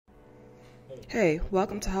Hey,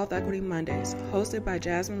 welcome to Health Equity Mondays, hosted by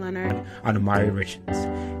Jasmine Leonard and Amari Richards.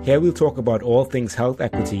 Here we'll talk about all things health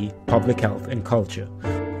equity, public health, and culture.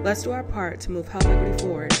 Let's do our part to move health equity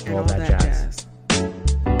forward and all that jazz.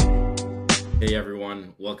 Hey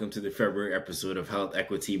everyone, welcome to the February episode of Health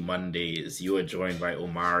Equity Mondays. You are joined by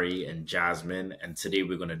Omari and Jasmine, and today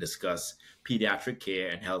we're going to discuss pediatric care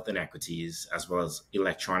and health inequities, as well as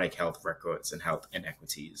electronic health records and health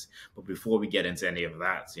inequities. But before we get into any of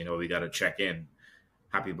that, we got to check in.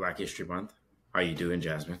 Happy Black History Month. How you doing,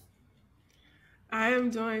 Jasmine? I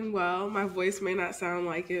am doing well. My voice may not sound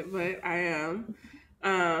like it, but I am.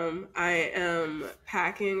 I am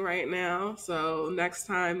packing right now, so next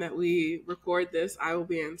time that we record this, I will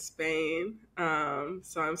be in Spain.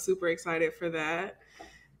 So I'm super excited for that.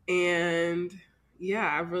 And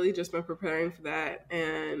yeah, I've really just been preparing for that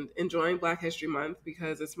and enjoying Black History Month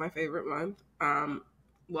because it's my favorite month.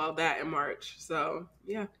 That in March. So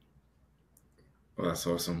yeah. Well, that's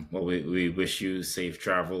awesome. Well, we wish you safe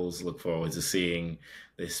travels. Look forward to seeing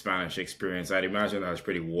the Spanish experience. I'd imagine that it's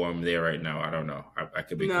pretty warm there right now. I don't know. I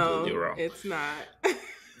could be completely wrong. No, it's not.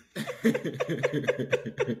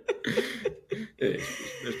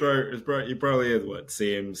 You probably is what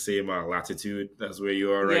same latitude. That's where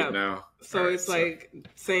you are right now. So it's like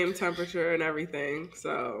same temperature and everything.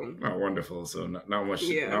 So wonderful. So not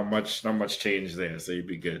much change there. So you'd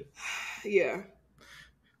be good. Yeah.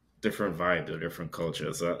 Different vibe though, different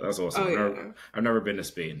culture. So that's awesome. Oh, yeah. I've never been to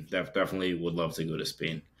Spain. Definitely would love to go to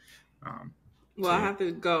Spain. I have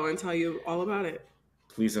to go and tell you all about it.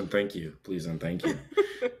 Please and thank you.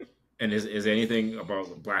 And is anything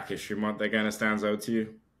about Black History Month that kind of stands out to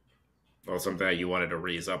you? Or something that you wanted to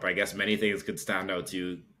raise up? I guess many things could stand out to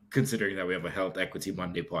you, considering that we have a Health Equity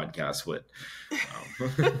Monday podcast with.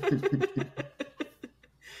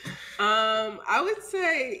 I would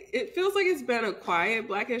say it feels like it's been a quiet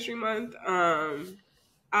Black History Month. I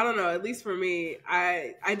don't know, at least for me.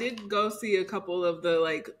 I did go see a couple of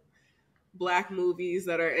the Black movies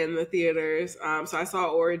that are in the theaters. So I saw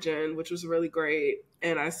Origin, which was really great.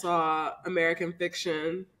 And I saw American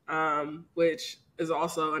Fiction, which is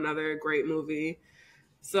also another great movie.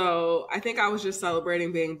 So I think I was just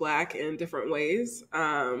celebrating being Black in different ways.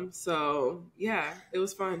 So yeah, it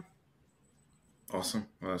was fun. Awesome.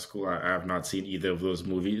 Well, that's cool. I have not seen either of those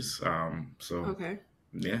movies. Okay.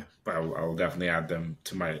 Yeah, but I'll definitely add them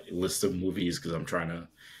to my list of movies because I'm trying to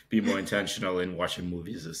be more intentional in watching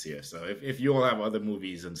movies this year. So if you all have other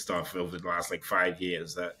movies and stuff over the last 5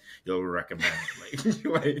 years that you'll recommend, send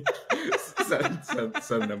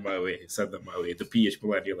them my way. Send them my way. The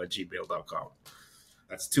phmillennial@gmail.com.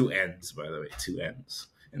 That's 2 N's, by the way, 2 N's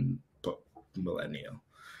in Millennial.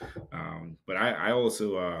 But I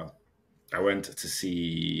also I went to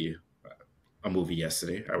see a movie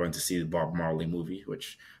yesterday. I went to see the Bob Marley movie,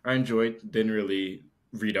 which I enjoyed. Didn't really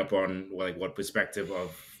read up on what perspective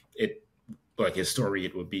of it, his story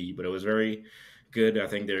it would be, but it was very good. I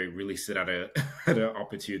think they released it at an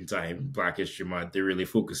opportune time, Black History Month. They really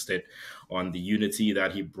focused it on the unity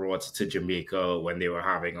that he brought to Jamaica when they were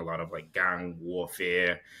having a lot of gang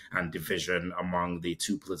warfare and division among the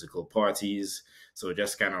two political parties. So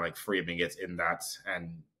just kind of framing it in that.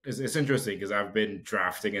 And it's interesting because I've been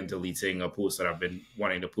drafting and deleting a post that I've been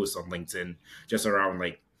wanting to post on LinkedIn just around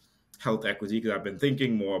health equity, because I've been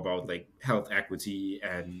thinking more about health equity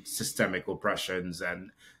and systemic oppressions, and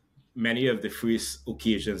many of the first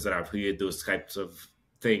occasions that I've heard those types of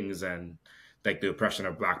things and the oppression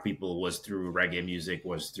of Black people was through reggae music,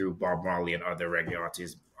 was through Bob Marley and other reggae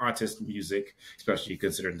artist music, especially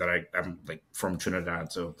considering that I'm from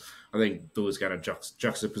Trinidad. So I think those kind of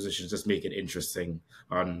juxtapositions just make it interesting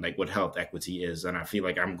on what health equity is. And I feel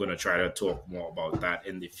I'm going to try to talk more about that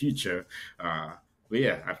in the future. But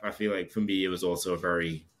yeah, I feel for me, it was also a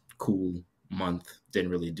very cool month.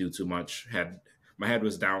 Didn't really do too much. My head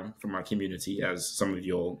was down from my community, as some of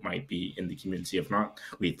you all might be in the community. If not,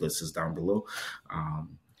 waitlist is down below.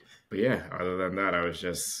 But yeah, other than that, I was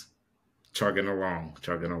just chugging along.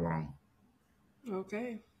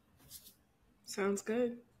 Okay. Sounds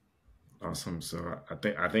good. Awesome. So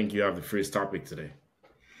I think you have the first topic today.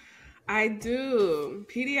 I do.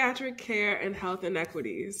 Pediatric care and health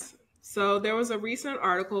inequities. So there was a recent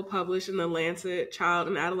article published in the Lancet Child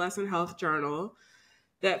and Adolescent Health Journal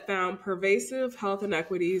that found pervasive health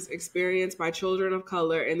inequities experienced by children of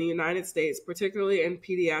color in the United States, particularly in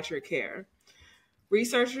pediatric care.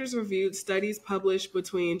 Researchers reviewed studies published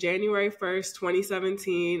between January 1st,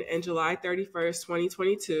 2017 and July 31st,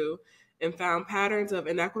 2022, and found patterns of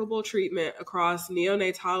inequitable treatment across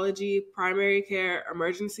neonatology, primary care,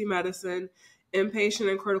 emergency medicine, inpatient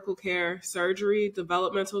and critical care, surgery,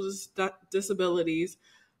 developmental disabilities,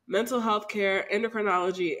 mental health care,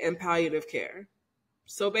 endocrinology, and palliative care.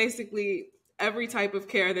 So basically, every type of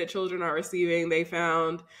care that children are receiving, they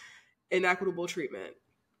found inequitable treatment.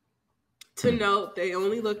 To note, they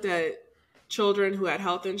only looked at children who had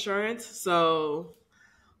health insurance. So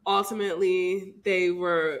ultimately,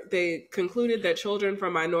 they concluded that children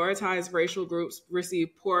from minoritized racial groups receive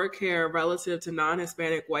poor care relative to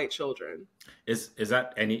non-Hispanic white children. Is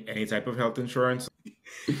that any type of health insurance?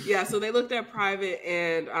 Yeah, so they looked at private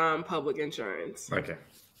and public insurance. Okay,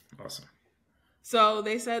 awesome. So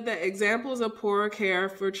they said that examples of poor care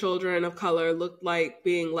for children of color looked like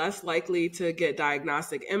being less likely to get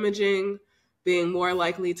diagnostic imaging, being more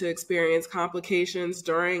likely to experience complications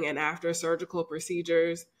during and after surgical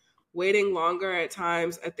procedures, waiting longer at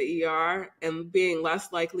times at the ER, and being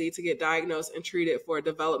less likely to get diagnosed and treated for a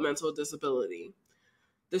developmental disability.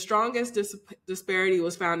 The strongest disparity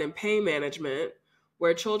was found in pain management,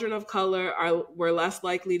 where children of color were less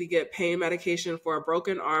likely to get pain medication for a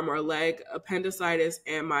broken arm or leg, appendicitis,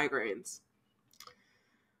 and migraines.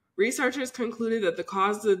 Researchers concluded that the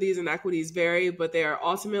causes of these inequities vary, but they are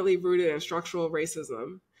ultimately rooted in structural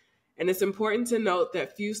racism. And it's important to note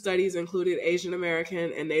that few studies included Asian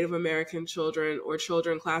American and Native American children or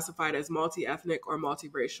children classified as multi-ethnic or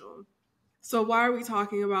multiracial. So why are we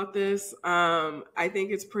talking about this? I think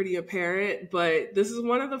it's pretty apparent, but this is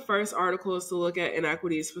one of the first articles to look at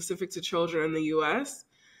inequities specific to children in the U.S.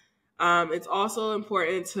 It's also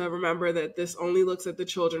important to remember that this only looks at the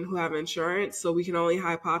children who have insurance, so we can only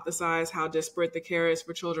hypothesize how disparate the care is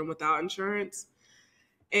for children without insurance.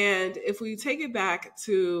 And if we take it back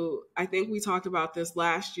to, I think we talked about this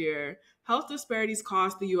last year, health disparities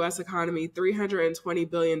cost the U.S. economy $320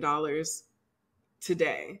 billion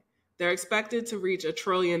today. They're expected to reach $1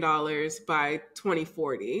 trillion by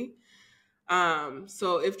 2040.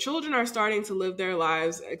 So if children are starting to live their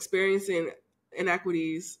lives experiencing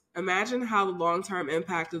inequities, imagine how the long-term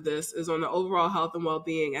impact of this is on the overall health and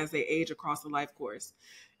well-being as they age across the life course.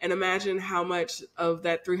 And imagine how much of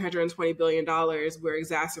that $320 billion we're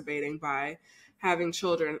exacerbating by having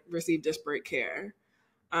children receive disparate care.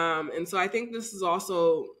 And so I think this is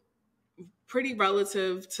also pretty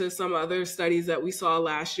relative to some other studies that we saw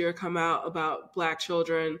last year come out about Black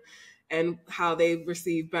children and how they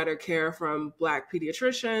receive better care from Black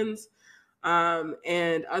pediatricians,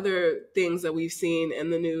 and other things that we've seen in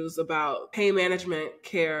the news about pain management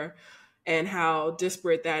care and how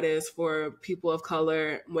disparate that is for people of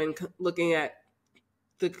color when looking at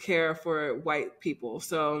the care for white people.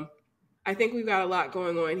 So I think we've got a lot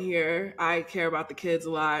going on here. I care about the kids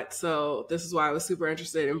a lot, so this is why I was super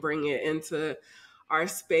interested in bringing it into our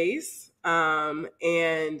space.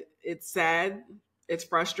 And it's sad, it's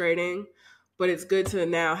frustrating, but it's good to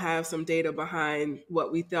now have some data behind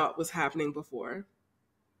what we thought was happening before.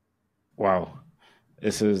 Wow.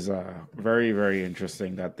 This is very, very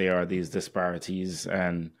interesting that there are these disparities.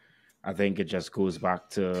 And I think it just goes back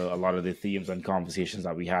to a lot of the themes and conversations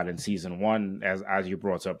that we had in season one. As you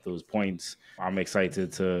brought up those points, I'm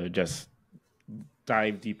excited to just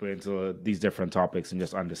dive deeper into these different topics and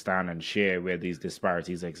just understand and share where these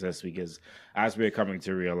disparities exist, because as we're coming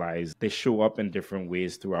to realize, they show up in different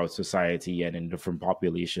ways throughout society and in different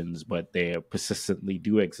populations, but they persistently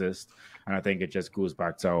do exist. And I think it just goes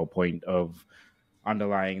back to our point of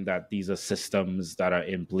underlying that these are systems that are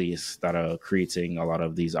in place that are creating a lot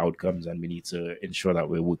of these outcomes, and we need to ensure that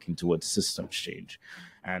we're working towards systems change.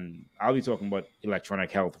 And I'll be talking about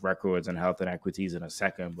electronic health records and health inequities in a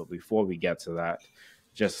second, but before we get to that,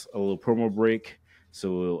 just a little promo break.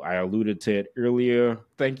 So I alluded to it earlier.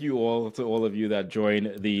 Thank you all to all of you that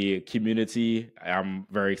joined the community. I'm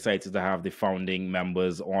very excited to have the founding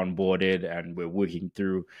members onboarded, and we're working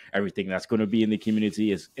through everything that's going to be in the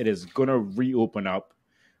community. It is going to reopen up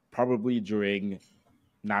probably during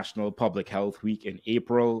National Public Health Week in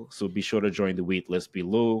April. So be sure to join the wait list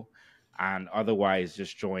below. And otherwise,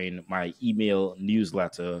 just join my email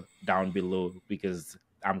newsletter down below, because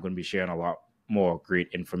I'm going to be sharing a lot more great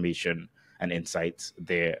information and insights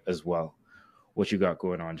there as well. What you got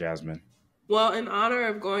going on, Jasmine? Well, in honor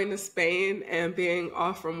of going to Spain and being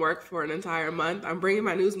off from work for an entire month, I'm bringing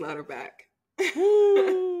my newsletter back.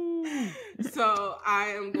 So I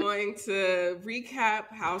am going to recap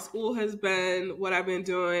how school has been, what I've been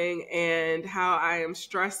doing, and how I am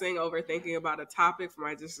stressing over thinking about a topic for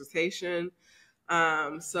my dissertation.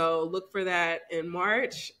 So look for that in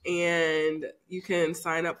March, and you can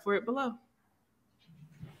sign up for it below.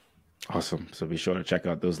 Awesome. So be sure to check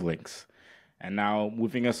out those links. And now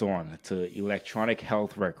moving us on to electronic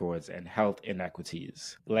health records and health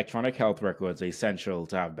inequities. Electronic health records are essential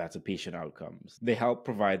to have better patient outcomes. They help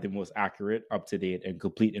provide the most accurate, up-to-date, and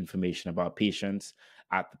complete information about patients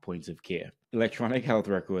at the point of care. Electronic health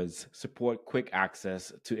records support quick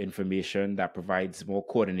access to information that provides more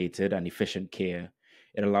coordinated and efficient care.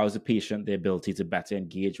 It allows the patient the ability to better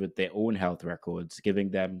engage with their own health records,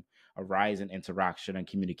 giving them a rise in interaction and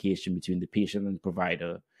communication between the patient and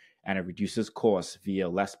provider, and it reduces costs via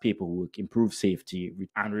less paperwork, improved safety,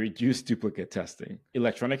 and reduced duplicate testing.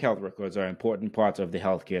 Electronic health records are an important part of the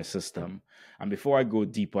healthcare system. And before I go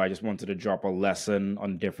deeper, I just wanted to drop a lesson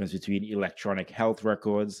on the difference between electronic health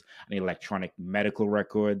records and electronic medical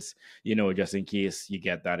records, just in case you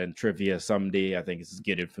get that in trivia someday. I think this is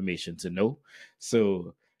good information to know.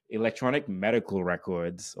 So, electronic medical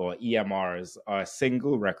records, or EMRs, are a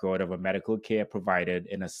single record of a medical care provided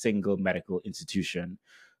in a single medical institution.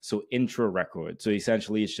 So intra-record. So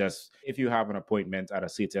essentially, it's just if you have an appointment at a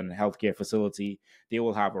certain healthcare facility, they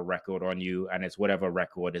will have a record on you, and it's whatever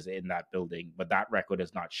record is in that building. But that record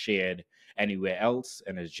is not shared anywhere else,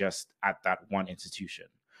 and is just at that one institution.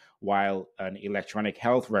 While an electronic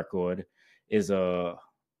health record is a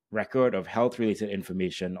record of health-related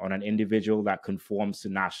information on an individual that conforms to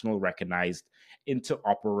national recognized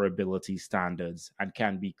interoperability standards and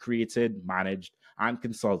can be created, managed, and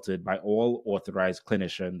consulted by all authorized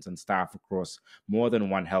clinicians and staff across more than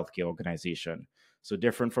one healthcare organization. So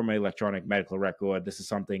different from an electronic medical record, this is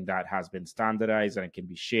something that has been standardized and it can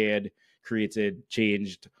be shared, created,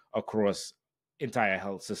 changed across entire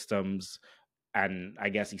health systems. And I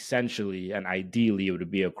guess essentially and ideally it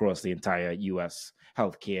would be across the entire US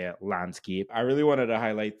healthcare landscape. I really wanted to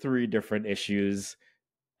highlight 3 different issues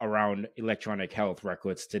around electronic health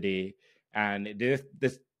records today. And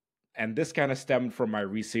this kind of stemmed from my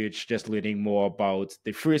research, just learning more about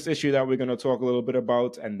the first issue that we're going to talk a little bit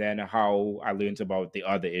about, and then how I learned about the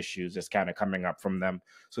other issues just kind of coming up from them.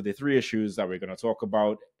 So the 3 issues that we're going to talk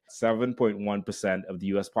about: 7.1% of the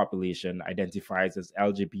US population identifies as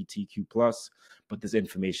LGBTQ+, but this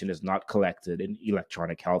information is not collected in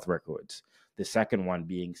electronic health records. The second one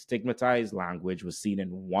being stigmatized language was seen in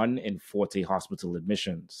 1 in 40 hospital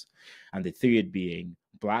admissions. And the third being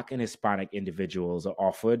Black and Hispanic individuals are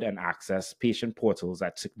offered and access patient portals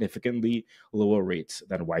at significantly lower rates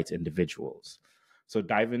than white individuals. So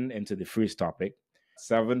diving into the first topic,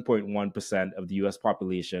 7.1% of the US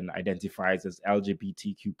population identifies as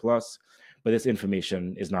LGBTQ+, but this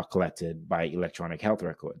information is not collected by electronic health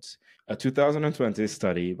records. A 2020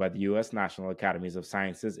 study by the US National Academies of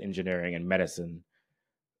Sciences, Engineering, and Medicine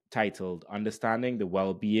titled Understanding the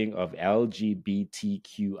Well-Being of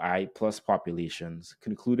LGBTQI+ Populations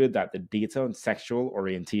concluded that the data on sexual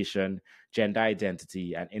orientation, gender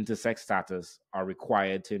identity, and intersex status are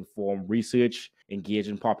required to inform research, engage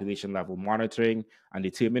in population-level monitoring, and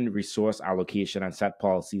determine resource allocation and set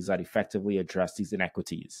policies that effectively address these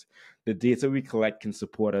inequities. The data we collect can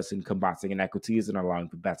support us in combating inequities and allowing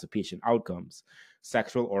for better patient outcomes.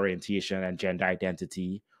 Sexual orientation and gender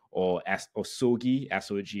identity, or SOGI,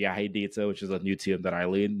 S-O-G-I data, which is a new term that I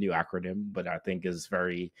learned, new acronym, but I think is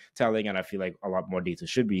very telling, and I feel like a lot more data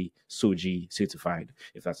should be SOGI certified,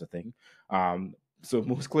 if that's a thing. So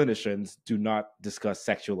most clinicians do not discuss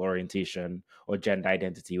sexual orientation or gender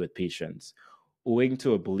identity with patients, owing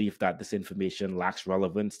to a belief that this information lacks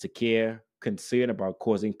relevance to care, concern about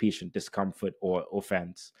causing patient discomfort or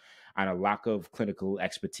offense, and a lack of clinical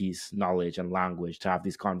expertise, knowledge, and language to have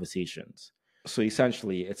these conversations. So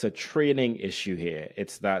essentially, it's a training issue here.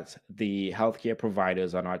 It's that the healthcare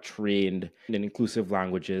providers are not trained in inclusive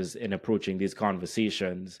languages in approaching these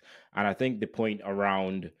conversations. And I think the point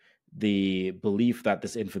around the belief that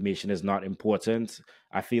this information is not important,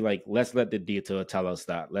 I feel like let's let the data tell us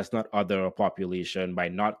that. Let's not other a population by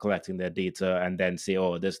not collecting their data and then say,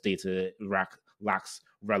 oh, this data lacks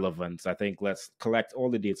relevance. I think let's collect all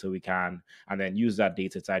the data we can and then use that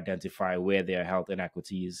data to identify where there are health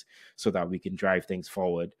inequities so that we can drive things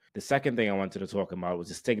forward. The second thing I wanted to talk about was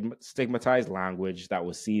the stigmatized language that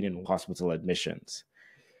was seen in hospital admissions.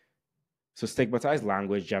 So stigmatized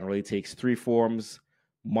language generally takes 3 forms: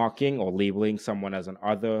 marking or labeling someone as an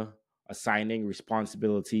other, assigning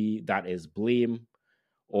responsibility, that is blame,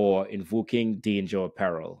 or invoking danger or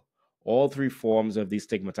peril. All 3 forms of this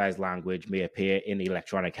stigmatized language may appear in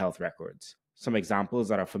electronic health records. Some examples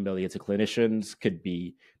that are familiar to clinicians could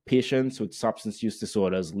be patients with substance use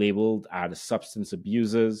disorders labeled as substance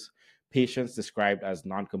abusers, patients described as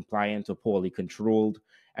non-compliant or poorly controlled,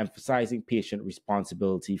 emphasizing patient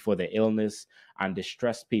responsibility for their illness, and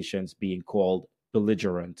distressed patients being called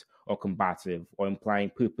belligerent or combative, or implying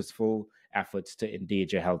purposeful efforts to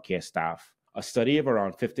endanger healthcare staff. A study of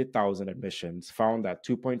around 50,000 admissions found that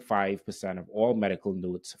 2.5% of all medical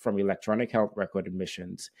notes from electronic health record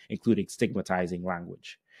admissions included stigmatizing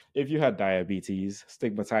language. If you had diabetes,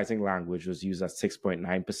 stigmatizing language was used at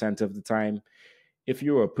 6.9% of the time. If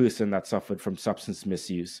you were a person that suffered from substance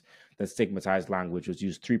misuse, then stigmatized language was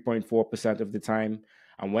used 3.4% of the time.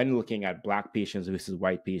 And when looking at Black patients versus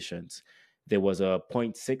white patients, there was a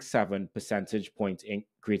 0.67 percentage point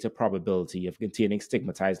greater probability of containing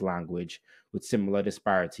stigmatized language, with similar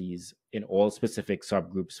disparities in all specific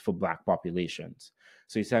subgroups for Black populations.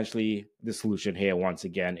 So essentially, the solution here, once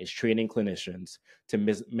again, is training clinicians to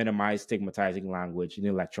minimize stigmatizing language in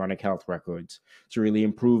electronic health records to really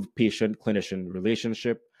improve patient-clinician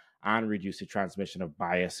relationship and reduce the transmission of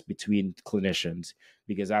bias between clinicians.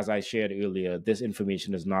 Because as I shared earlier, this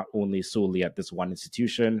information is not only solely at this one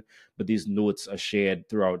institution, but these notes are shared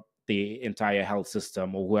throughout the entire health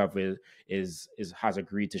system, or whoever has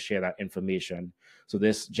agreed to share that information. So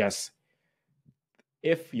this just,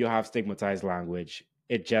 if you have stigmatized language,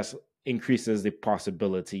 it just increases the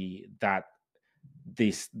possibility that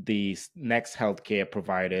the next healthcare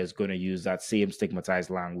provider is going to use that same stigmatized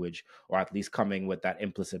language, or at least coming with that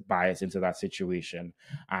implicit bias into that situation.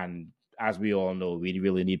 And as we all know, we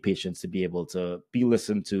really need patients to be able to be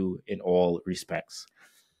listened to in all respects.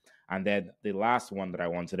 And then the last one that I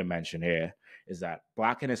wanted to mention here is that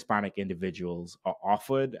Black and Hispanic individuals are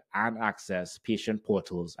offered and access patient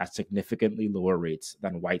portals at significantly lower rates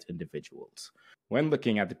than white individuals. When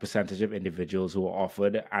looking at the percentage of individuals who were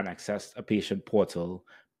offered and accessed a patient portal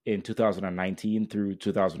in 2019 through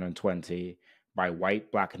 2020 by white,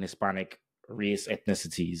 Black, and Hispanic race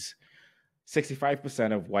ethnicities,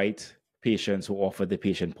 65% of white patients were offered the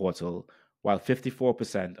patient portal, while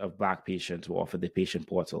 54% of Black patients were offered the patient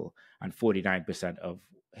portal, and 49% of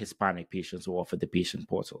Hispanic patients were offered the patient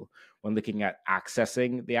portal. When looking at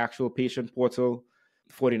accessing the actual patient portal,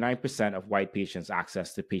 49% of white patients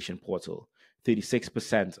access the patient portal,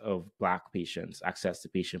 36% of Black patients access the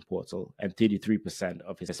patient portal, and 33%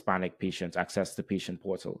 of Hispanic patients access the patient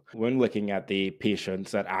portal. When looking at the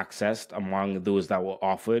patients that accessed among those that were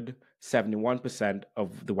offered, 71%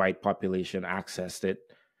 of the white population accessed it,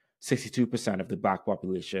 62% of the Black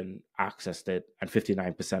population accessed it, and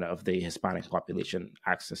 59% of the Hispanic population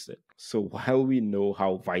accessed it. So while we know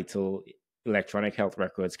how vital electronic health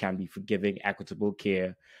records can be for giving equitable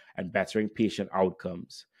care and bettering patient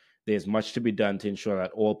outcomes, there's much to be done to ensure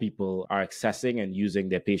that all people are accessing and using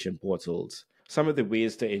their patient portals. Some of the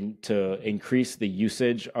ways to increase the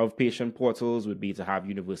usage of patient portals would be to have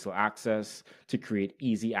universal access, to create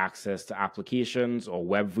easy access to applications or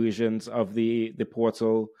web versions of the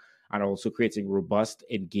portal, and also creating robust,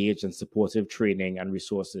 engaged, and supportive training and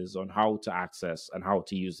resources on how to access and how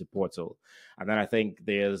to use the portal. And then I think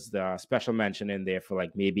there's the special mention in there for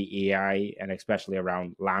like maybe AI, and especially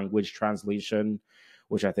around language translation,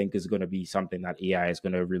 which I think is going to be something that AI is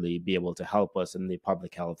going to really be able to help us in the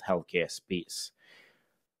public healthcare space.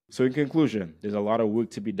 So in conclusion, there's a lot of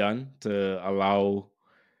work to be done to allow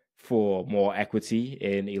for more equity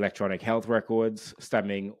in electronic health records,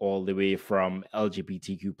 stemming all the way from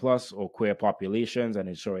LGBTQ plus or queer populations, and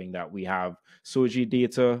ensuring that we have SOGI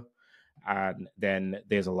data. And then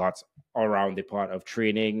there's a lot around the part of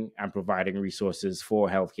training and providing resources for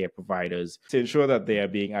healthcare providers to ensure that they are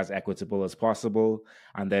being as equitable as possible.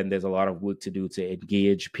 And then there's a lot of work to do to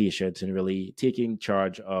engage patients in really taking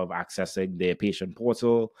charge of accessing their patient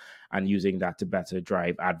portal and using that to better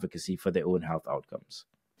drive advocacy for their own health outcomes.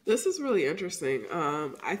 This is really interesting.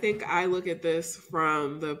 I think I look at this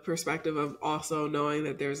from the perspective of also knowing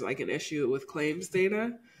that there's like an issue with claims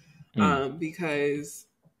data, because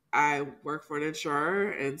I work for an insurer,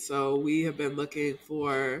 and so we have been looking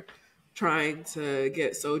for trying to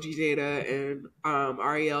get SOGI data and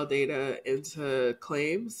REL data into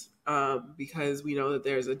claims, because we know that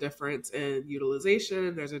there's a difference in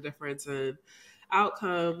utilization, there's a difference in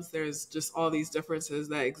outcomes, there's just all these differences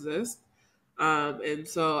that exist. And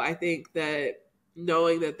so I think that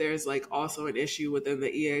knowing that there's like also an issue within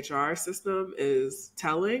the EHR system is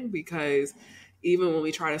telling, because even when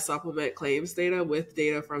we try to supplement claims data with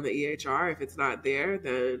data from the EHR, if it's not there,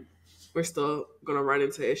 then we're still going to run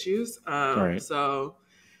into issues. Right. So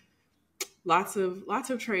lots of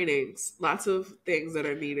trainings, lots of things that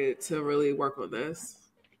are needed to really work on this.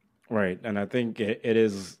 Right. And I think it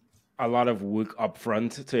is a lot of work up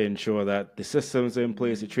front to ensure that the systems are in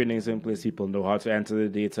place, the training is in place, people know how to enter the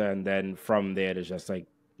data. And then from there, there's just like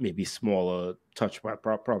maybe smaller touch points,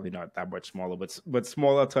 probably not that much smaller, but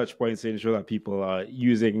smaller touch points to ensure that people are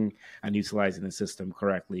using and utilizing the system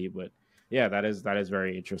correctly. But yeah, that is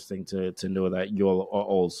very interesting to know that you all are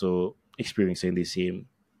also experiencing the same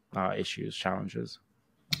issues, challenges.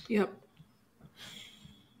 Yep.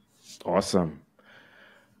 Awesome.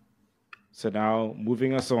 So now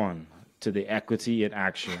moving us on to the equity in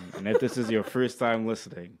action. And if this is your first time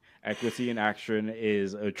listening, equity in action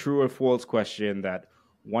is a true or false question that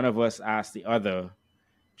one of us asks the other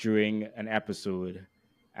during an episode,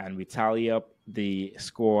 and we tally up the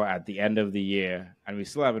score at the end of the year, and we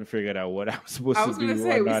still haven't figured out what I'm supposed to do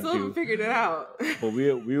or we not still do. haven't figured it out. But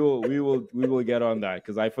we will get on that,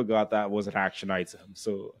 because I forgot that was an action item.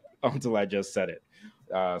 So until I just said it.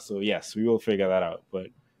 So yes, we will figure that out. But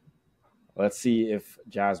let's see if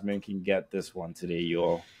Jasmine can get this one today,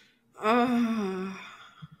 y'all.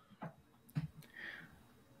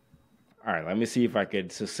 All right, let me see if I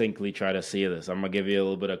could succinctly try to say this. I'm going to give you a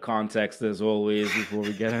little bit of context, as always, before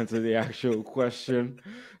we get into the actual question.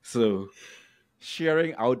 So,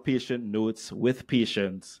 sharing outpatient notes with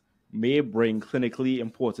patients may bring clinically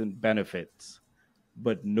important benefits,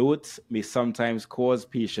 but notes may sometimes cause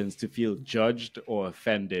patients to feel judged or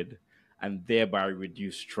offended and thereby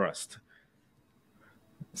reduce trust.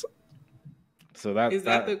 So is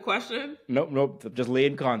that the question? Nope. Just lay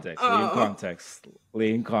in context.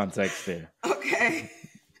 Lay in context there. Okay.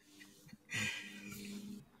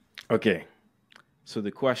 Okay. So the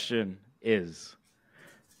question is,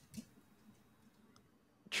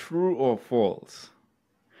 true or false?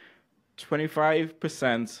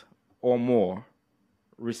 25% or more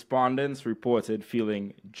respondents reported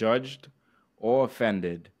feeling judged or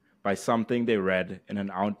offended by something they read in an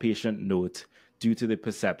outpatient note due to the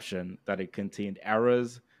perception that it contained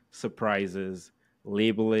errors, surprises,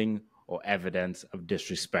 labeling, or evidence of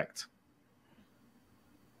disrespect.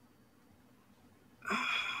 –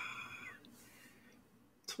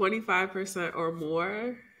 25% or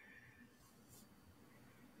more.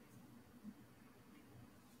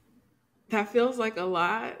 That feels like a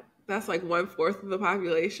lot. That's like 1/4 of the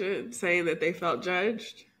population saying that they felt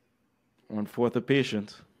judged. 1/4 of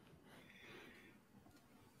patients.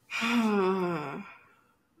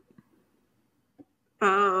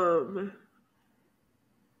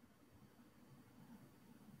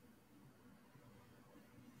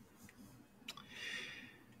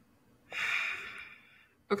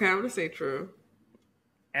 Okay, I'm gonna say true.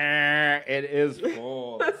 It is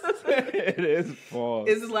false. It is false.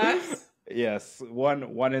 Is it less? Yes,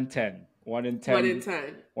 1 in 10. 1 in 10. 1 in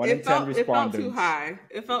 10. 1 in 10 respondents. It felt too high.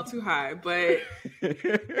 It felt too high, but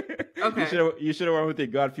okay. You should have went with your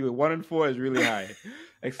gut feeling. 1 in 4 is really high,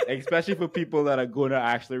 especially for people that are going to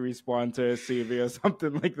actually respond to a survey or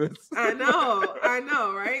something like this. I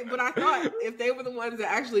know, right? But I thought if they were the ones that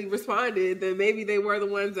actually responded, then maybe they were the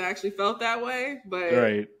ones that actually felt that way.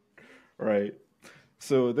 But right.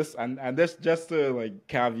 So this and this, just to like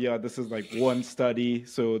caveat, this is like one study.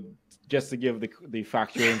 So just to give the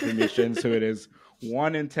factual information, so it is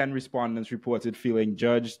 1 in 10 respondents reported feeling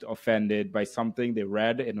judged, offended by something they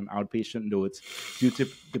read in an outpatient note due to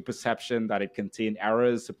the perception that it contained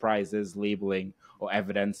errors, surprises, labeling, or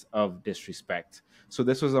evidence of disrespect. So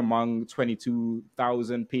this was among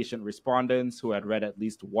 22,000 patient respondents who had read at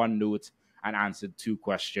least one note and answered 2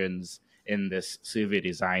 questions in this survey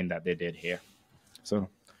design that they did here. So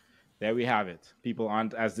there we have it. People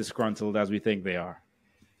aren't as disgruntled as we think they are.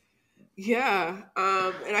 Yeah.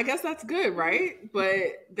 And I guess that's good, right?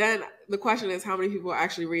 But then the question is how many people are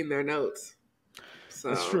actually reading their notes? So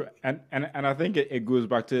that's true. And I think it goes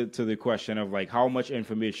back to the question of like, how much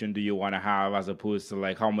information do you want to have, as opposed to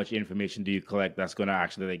like how much information do you collect that's going to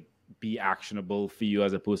actually like be actionable for you,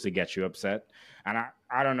 as opposed to get you upset. And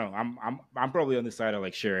I don't know. I'm probably on the side of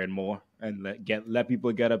like sharing more and let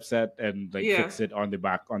people get upset and like fix it on the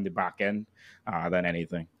back end than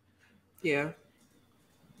anything. Yeah.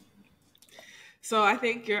 So I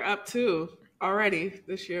think you're up 2 already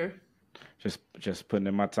this year. Just putting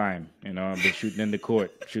in my time, you know. I've been shooting in the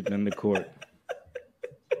court.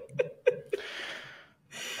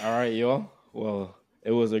 All right, y'all. Well, it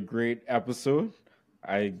was a great episode.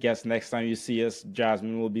 I guess next time you see us,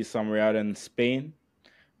 Jasmine will be somewhere out in Spain.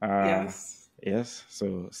 Yes.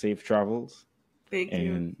 So safe travels. Thank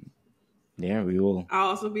you. And yeah, we will. I'll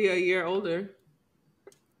also be a year older.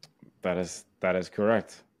 That is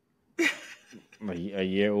correct. A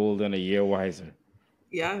year older and a year wiser.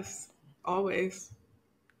 Yes, always.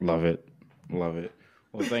 Love it. Well,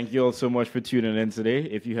 thank you all so much for tuning in today.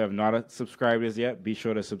 If you have not subscribed as yet, be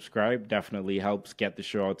sure to subscribe. Definitely helps get the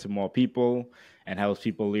show out to more people and helps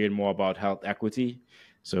people learn more about health equity.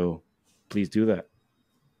 So please do that.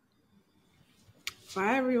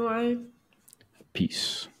 Bye, everyone.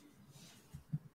 Peace.